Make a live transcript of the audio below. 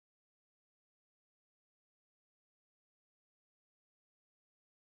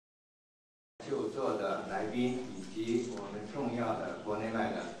就座的来宾以及我们重要的国内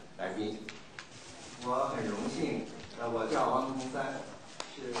外的来宾，我很荣幸，我叫王同三，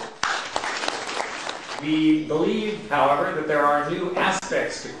是。We believe, however, that there are new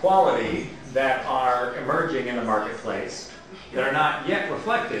aspects to quality that are emerging in the marketplace that are not yet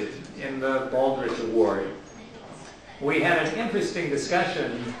reflected in the Baldrige Award. We had an interesting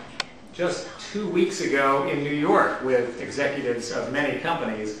discussion just 2 weeks ago in New York with executives of many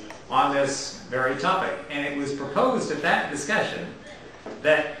companies on this very topic, and it was proposed at that discussion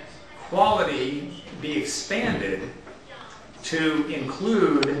that quality be expanded to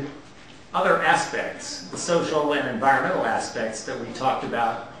include other aspects, the social and environmental aspects that we talked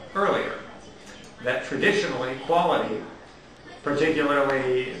about earlier. That traditionally quality,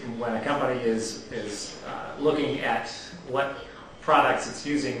 particularly when a company is looking at what products it's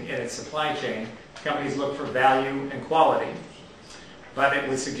using in its supply chain, companies look for value and quality. But it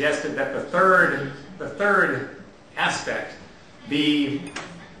was suggested that the third aspect be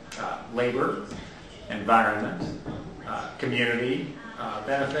labor, environment, community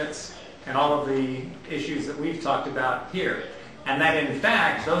benefits, and all of the issues that we've talked about here. And that in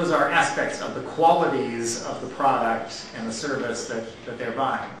fact, those are aspects of the qualities of the product and the service that they're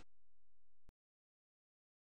buying.